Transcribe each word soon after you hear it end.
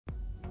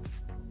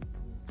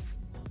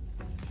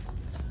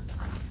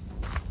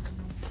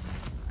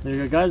There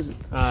you go, guys.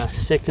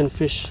 Second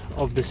fish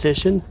of the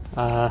session.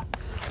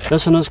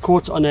 This one was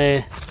caught on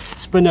a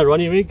spinner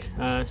Ronnie rig,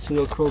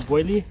 single crow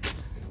boilie.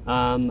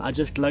 I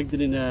just lugged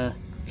it in a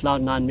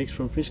Cloud 9 mix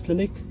from Fish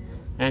Clinic,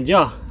 and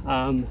yeah,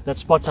 that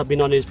spot I've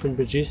been on has been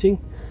producing.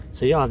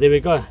 So yeah, there we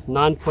go,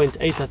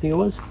 9.8 I think it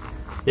was.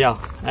 Yeah,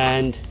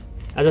 and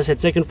as I said,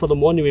 second for the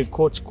morning. We've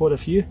caught a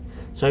few,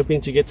 so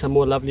hoping to get some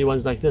more lovely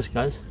ones like this,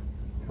 guys.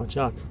 Watch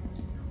out.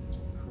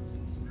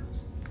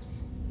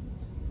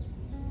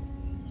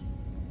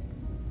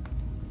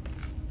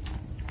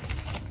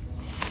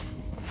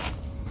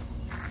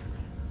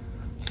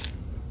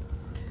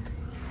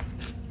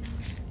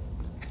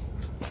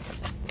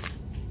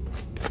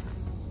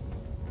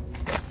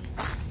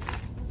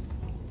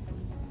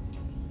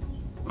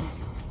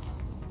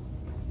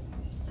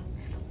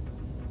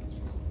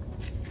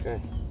 Okay.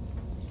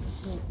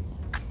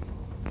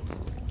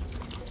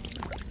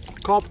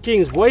 Carp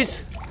Kings,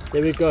 boys.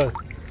 There we go.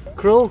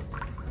 Krill,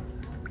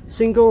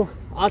 single,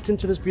 out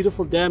into this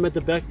beautiful dam at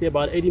the back there,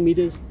 about 80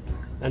 meters,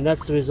 and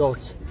that's the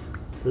results.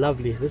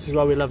 Lovely. This is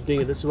why we love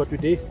doing it. This is what we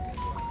do.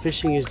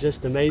 Fishing is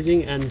just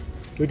amazing, and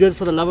we do it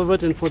for the love of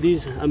it and for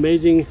these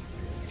amazing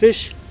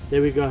fish.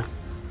 There we go.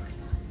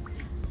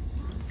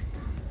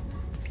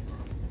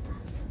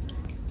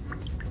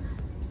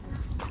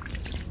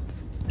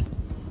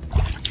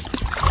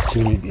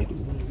 Really good.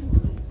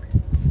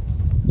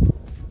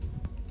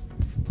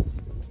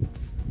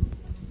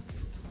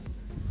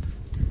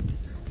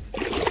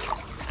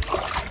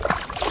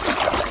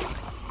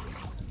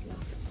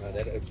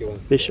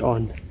 Fish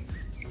on.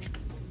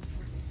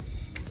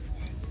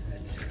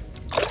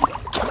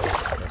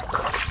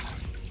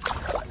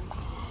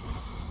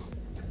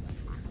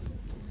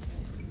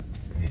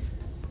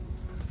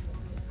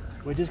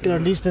 We're just gonna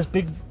release this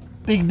big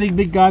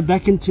guy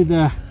back into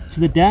the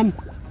dam.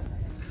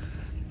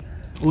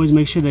 Always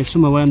make sure they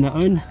swim away on their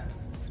own.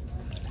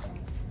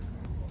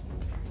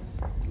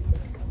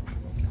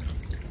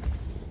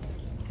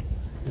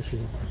 This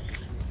is it.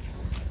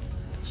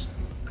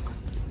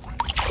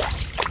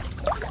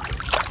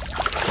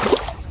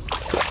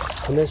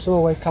 When they swim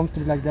away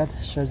comfortably like that,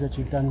 shows that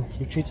you've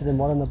treated them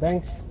well on the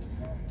banks.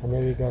 And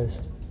there he goes.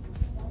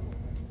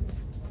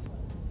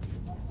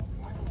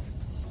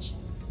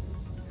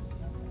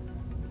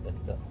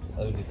 That's the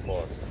only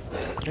part.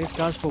 Thanks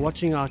guys for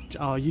watching our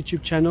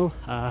YouTube channel.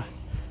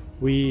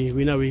 We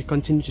know we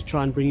continue to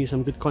try and bring you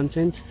some good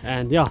content,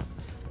 and yeah,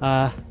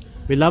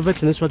 we love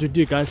it, and that's what we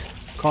do, guys.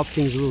 Carp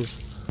Kings rules.